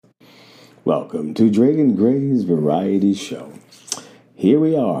Welcome to Dragon Gray's Variety Show. Here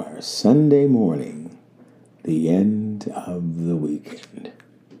we are, Sunday morning, the end of the weekend.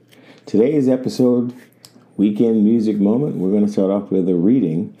 Today's episode, Weekend Music Moment, we're going to start off with a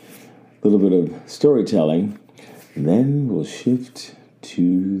reading, a little bit of storytelling, and then we'll shift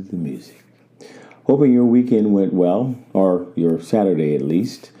to the music. Hoping your weekend went well, or your Saturday at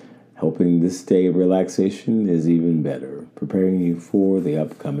least. Hoping this day of relaxation is even better, preparing you for the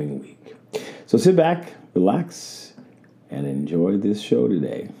upcoming week. So sit back, relax, and enjoy this show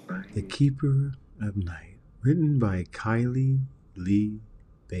today. The Keeper of Night, written by Kylie Lee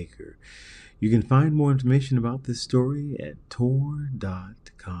Baker. You can find more information about this story at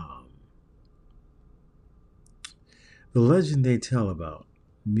Tor.com. The legend they tell about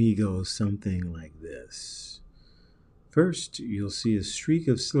me goes something like this. First, you'll see a streak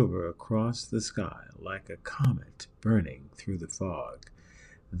of silver across the sky, like a comet burning through the fog.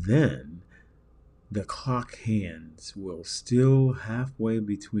 Then, the clock hands will still halfway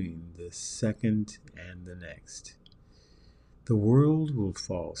between the second and the next. The world will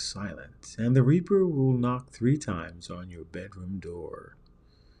fall silent, and the Reaper will knock 3 times on your bedroom door.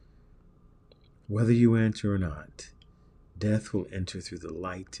 Whether you answer or not, Death will enter through the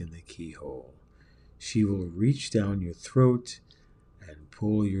light in the keyhole. She will reach down your throat and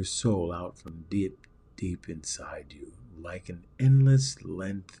pull your soul out from deep, deep inside you, like an endless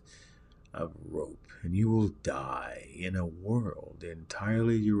length of rope, and you will die in a world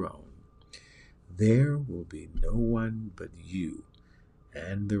entirely your own. There will be no one but you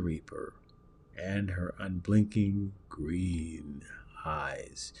and the Reaper and her unblinking green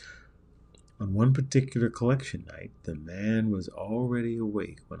eyes. On one particular collection night, the man was already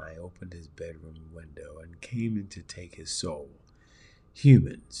awake when I opened his bedroom window and came in to take his soul.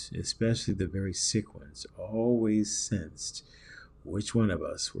 Humans, especially the very sick ones, always sensed which one of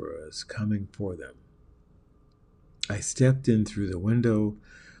us was coming for them. I stepped in through the window,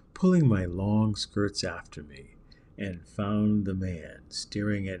 pulling my long skirts after me, and found the man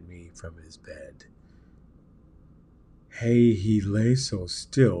staring at me from his bed. He lay so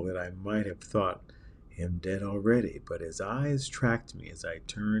still that I might have thought him dead already, but his eyes tracked me as I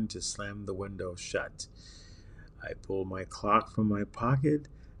turned to slam the window shut. I pulled my clock from my pocket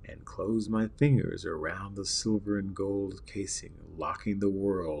and closed my fingers around the silver and gold casing, locking the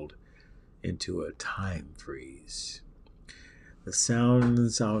world into a time freeze. The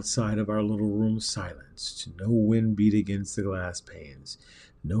sounds outside of our little room silenced. No wind beat against the glass panes.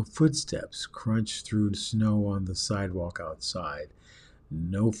 No footsteps crunched through snow on the sidewalk outside.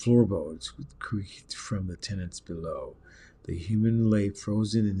 No floorboards creaked from the tenants below. The human lay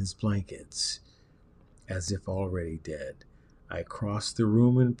frozen in his blankets, as if already dead. I crossed the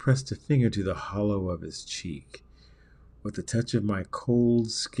room and pressed a finger to the hollow of his cheek. With the touch of my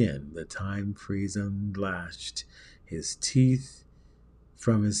cold skin, the time freeze unlashed his teeth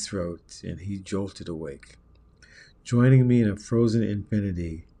from his throat, and he jolted awake, joining me in a frozen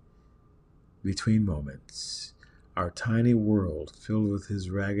infinity between moments. Our tiny world filled with his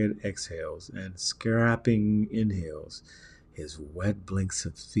ragged exhales and scrapping inhales, his wet blinks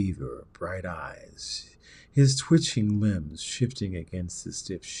of fever, bright eyes, his twitching limbs shifting against the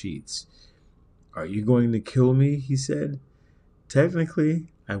stiff sheets. "Are you going to kill me?" he said.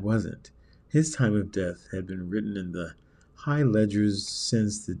 Technically, I wasn't. His time of death had been written in the high ledgers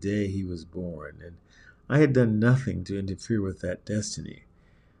since the day he was born, and I had done nothing to interfere with that destiny.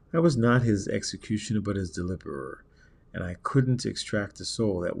 I was not his executioner, but his deliverer, and I couldn't extract a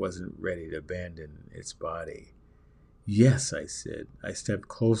soul that wasn't ready to abandon its body. "Yes," I said. I stepped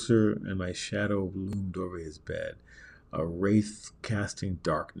closer, and my shadow loomed over his bed, a wraith casting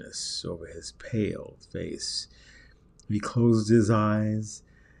darkness over his pale face. He closed his eyes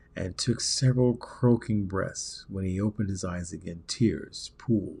and took several croaking breaths. When he opened his eyes again, tears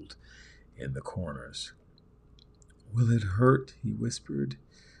pooled in the corners. "Will it hurt?" he whispered.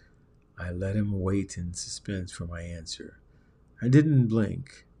 I let him wait in suspense for my answer. I didn't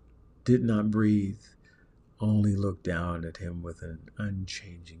blink, did not breathe, only looked down at him with an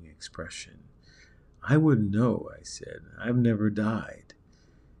unchanging expression. "I wouldn't know," I said. "I've never died."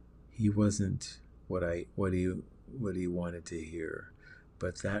 He wasn't what he wanted to hear,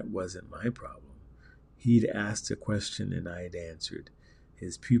 but that wasn't my problem. He'd asked a question and I had answered.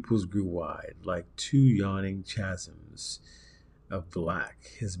 His pupils grew wide, like 2 yawning chasms of black,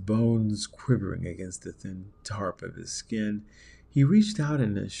 his bones quivering against the thin tarp of his skin. He reached out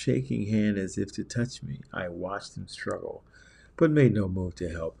in a shaking hand as if to touch me. I watched him struggle, but made no move to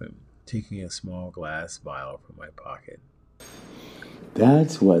help him, taking a small glass vial from my pocket.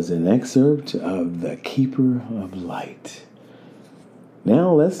 That was an excerpt of The Keeper of Light.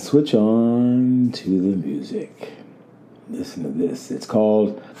 Now let's switch on to the music. Listen to this. It's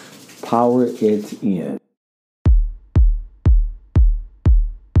called Power It In.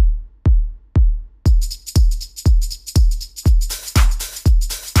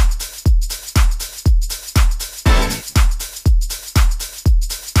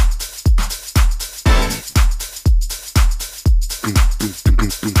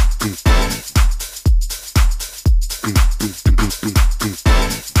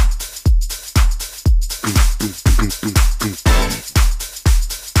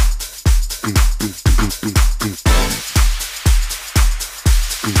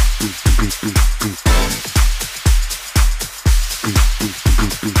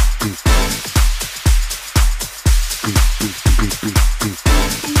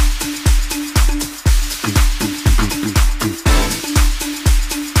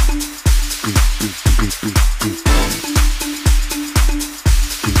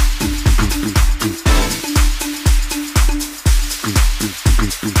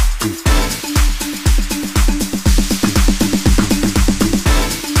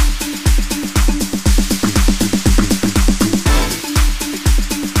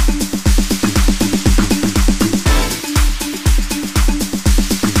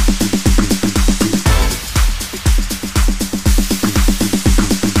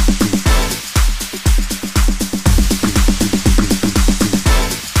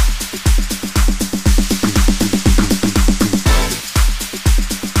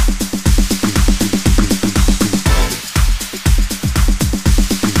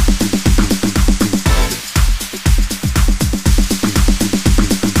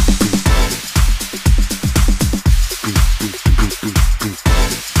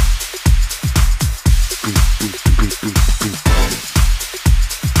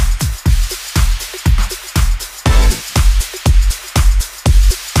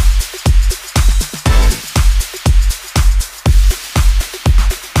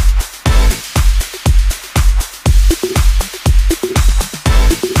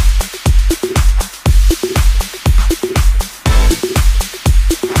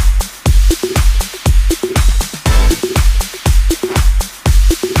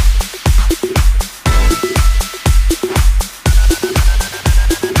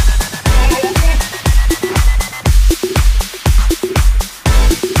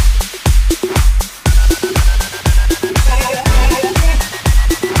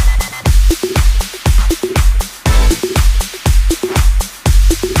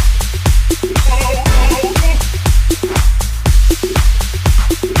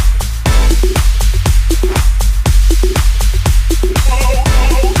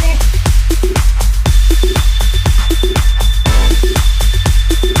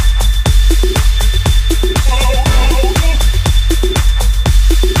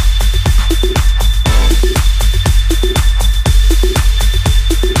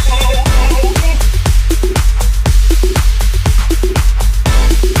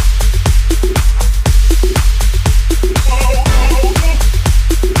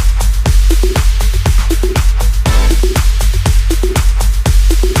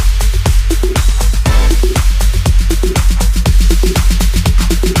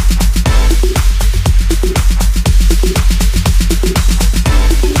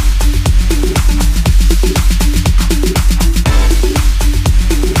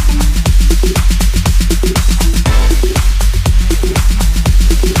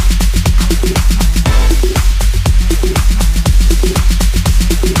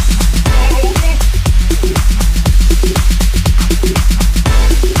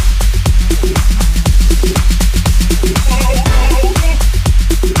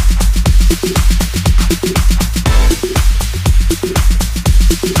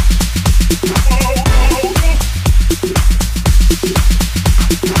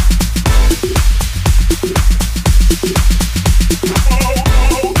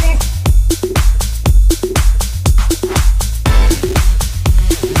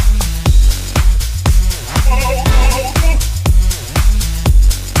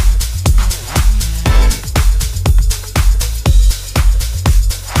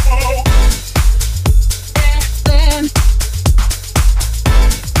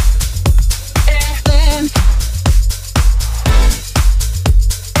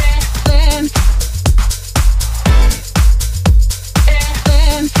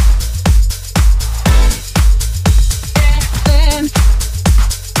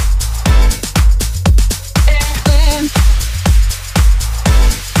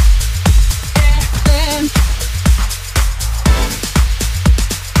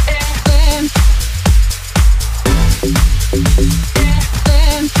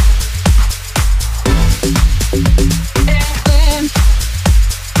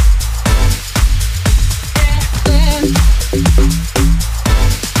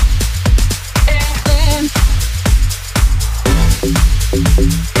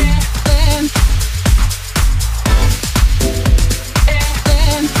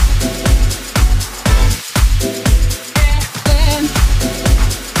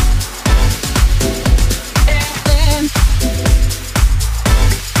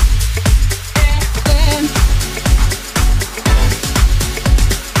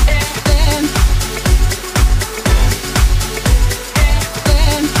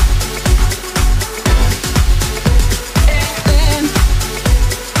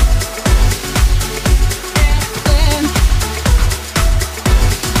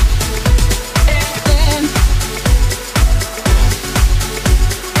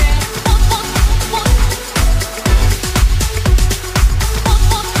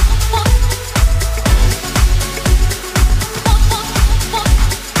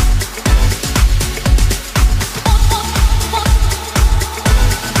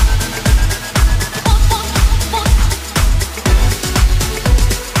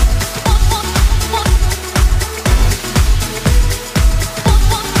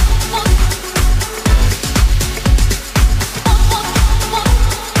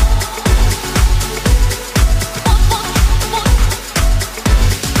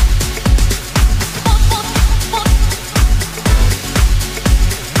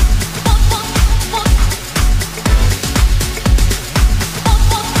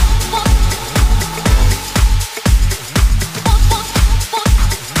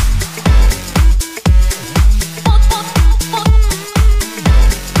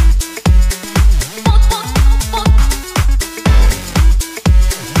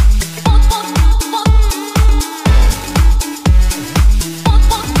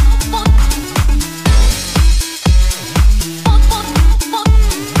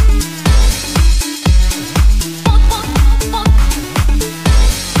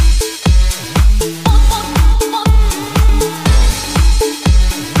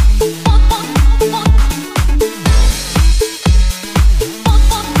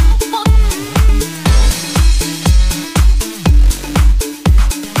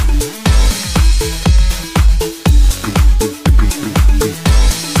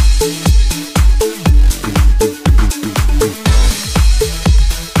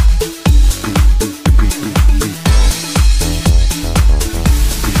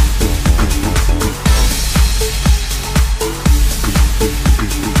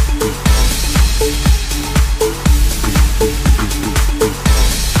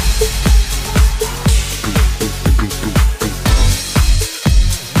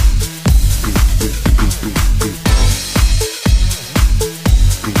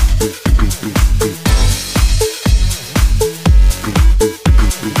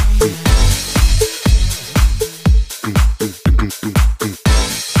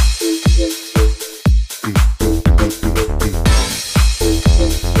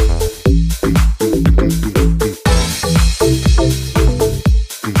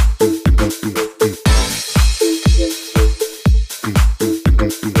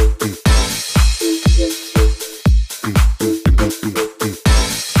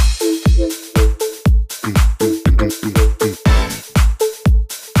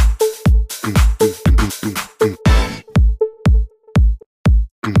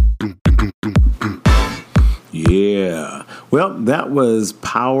 Yeah. Well, that was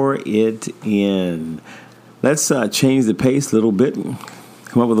Power It In. Let's change the pace a little bit.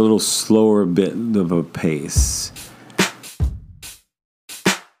 Come up with a little slower bit of a pace.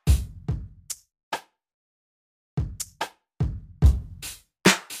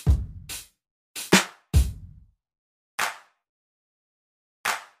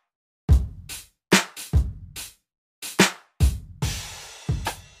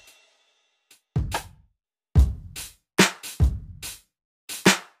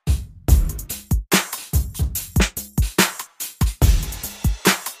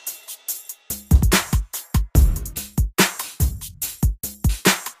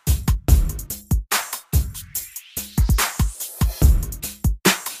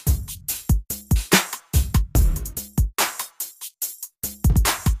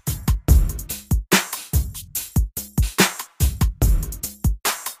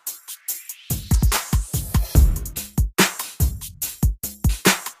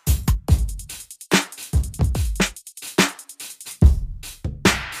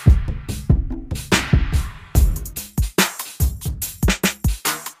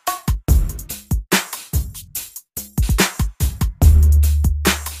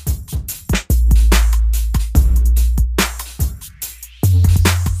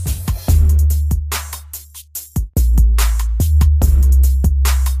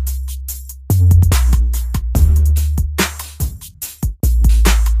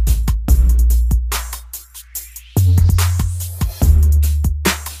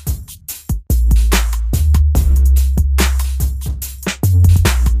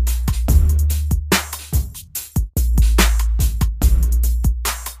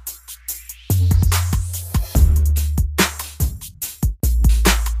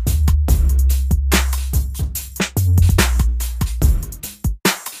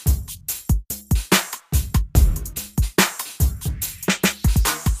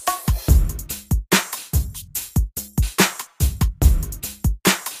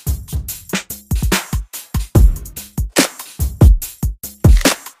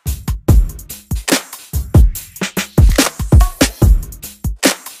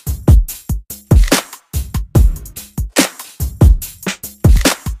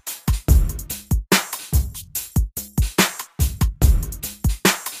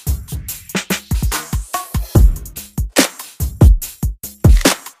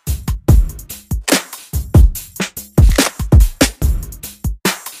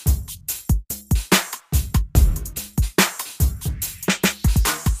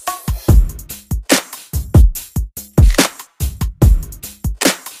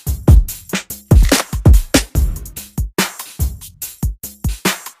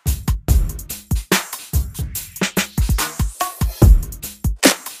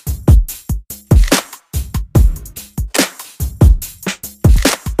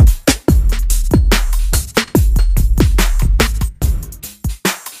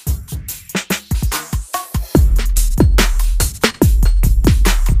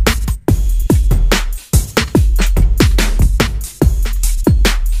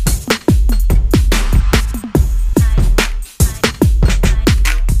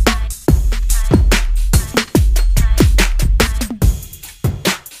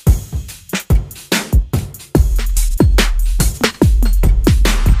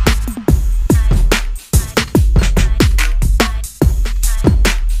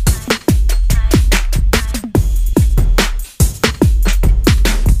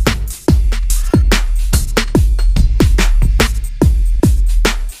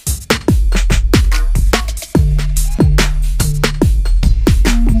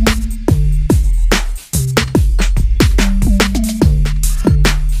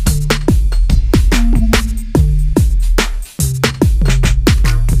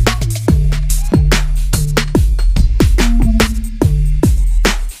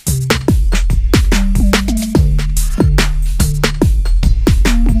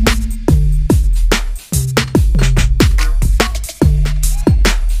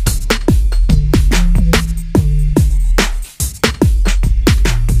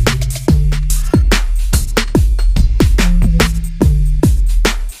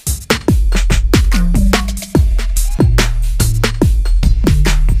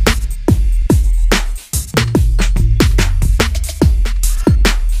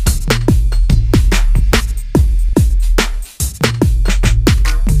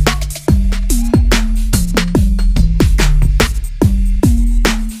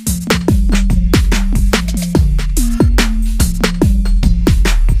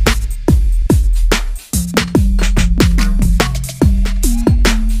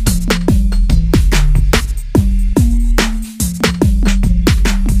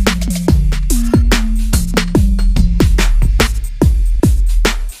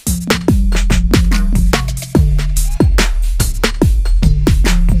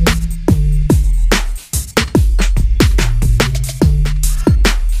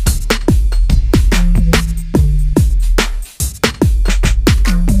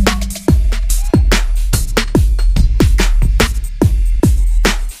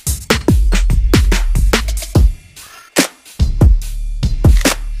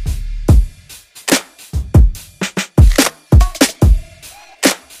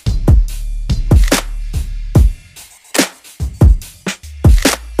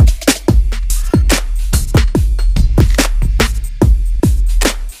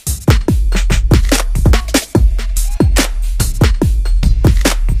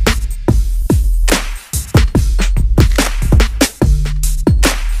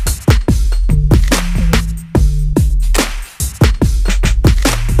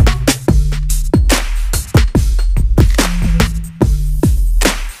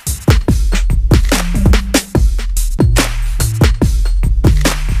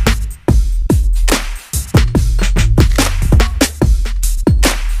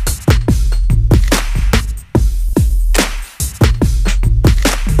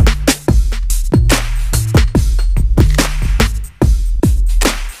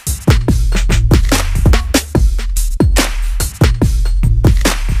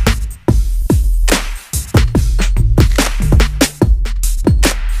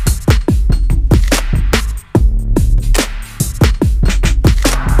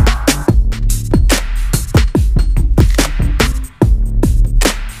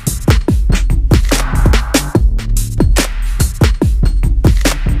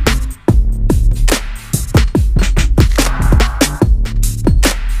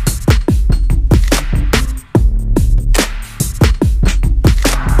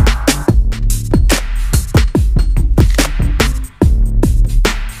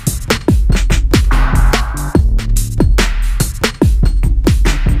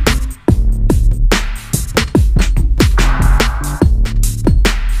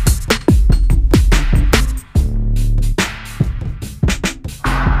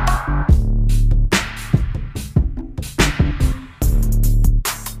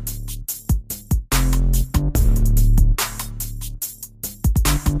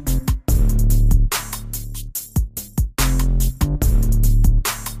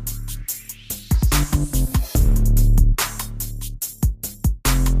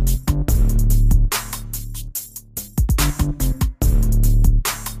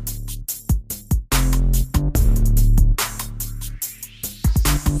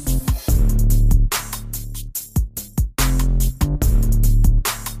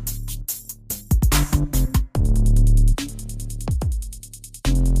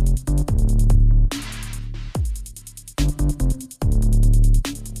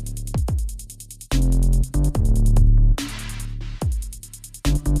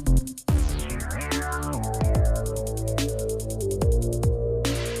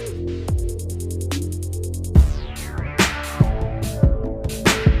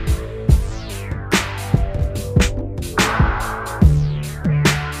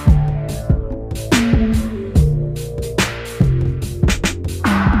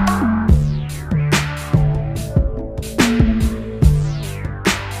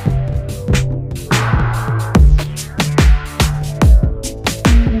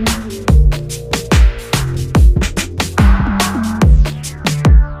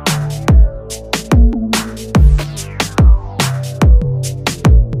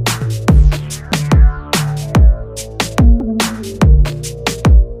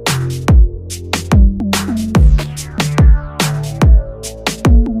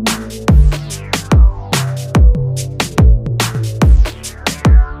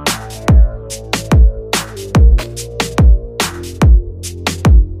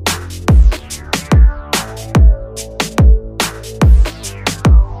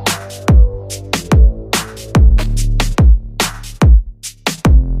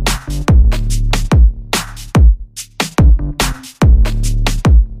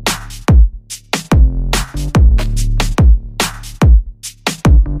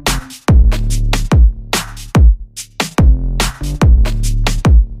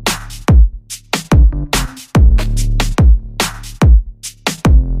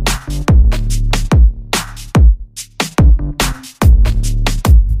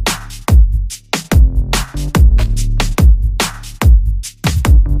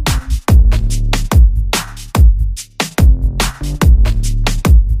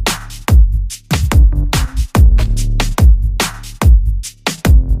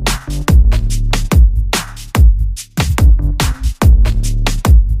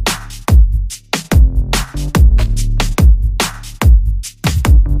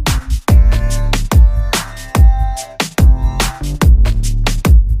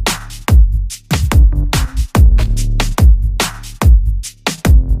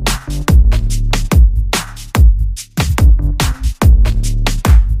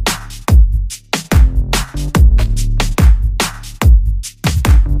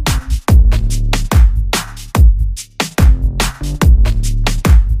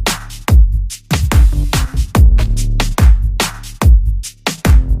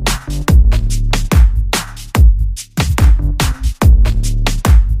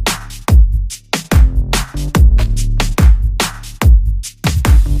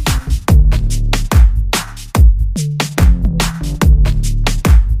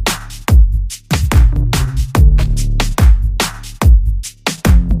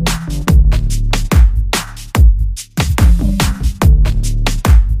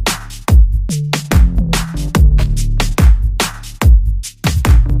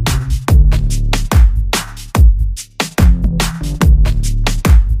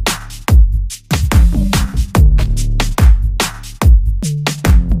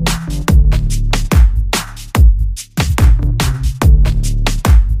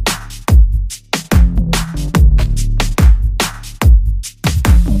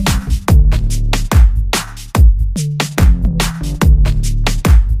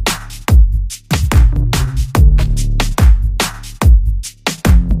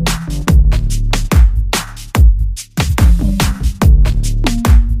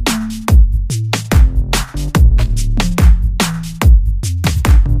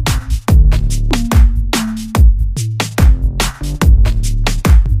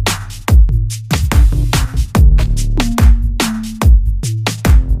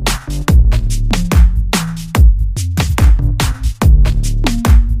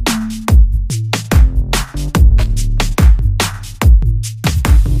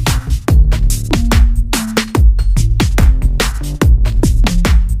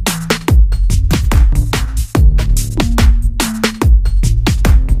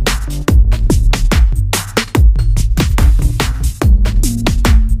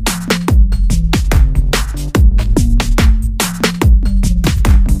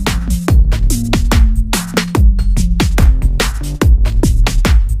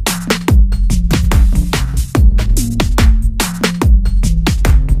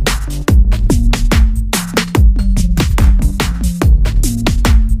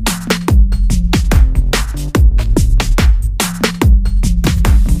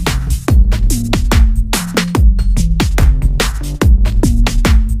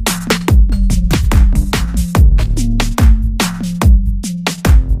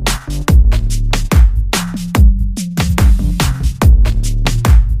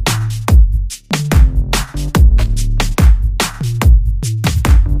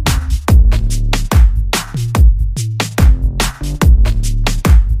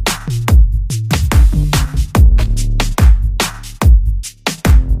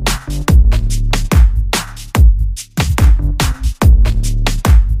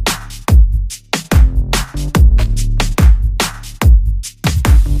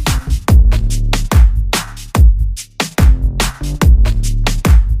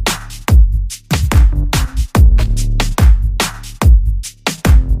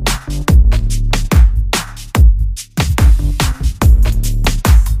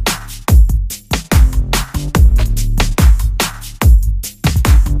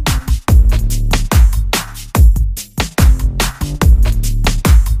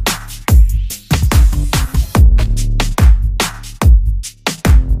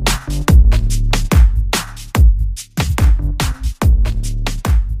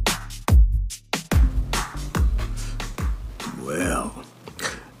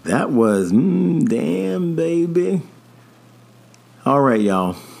 that was Damn Baby. All right,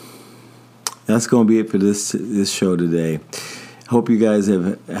 y'all. That's going to be it for this show today. Hope you guys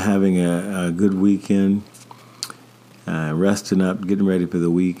are having a good weekend. Resting up, getting ready for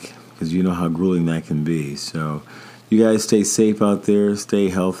the week, because you know how grueling that can be. So you guys stay safe out there. Stay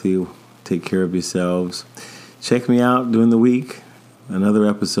healthy. Take care of yourselves. Check me out during the week. Another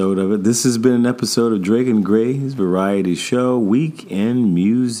episode of it. This has been an episode of Drake and Gray's Variety Show Weekend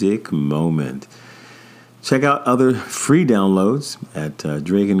Music Moment. Check out other free downloads at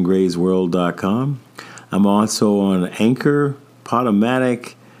drakeandgraysworld.com. I'm also on Anchor,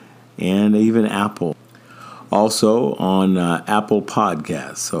 Podomatic, and even Apple. Also on Apple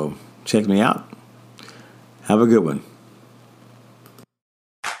Podcasts. So check me out. Have a good one.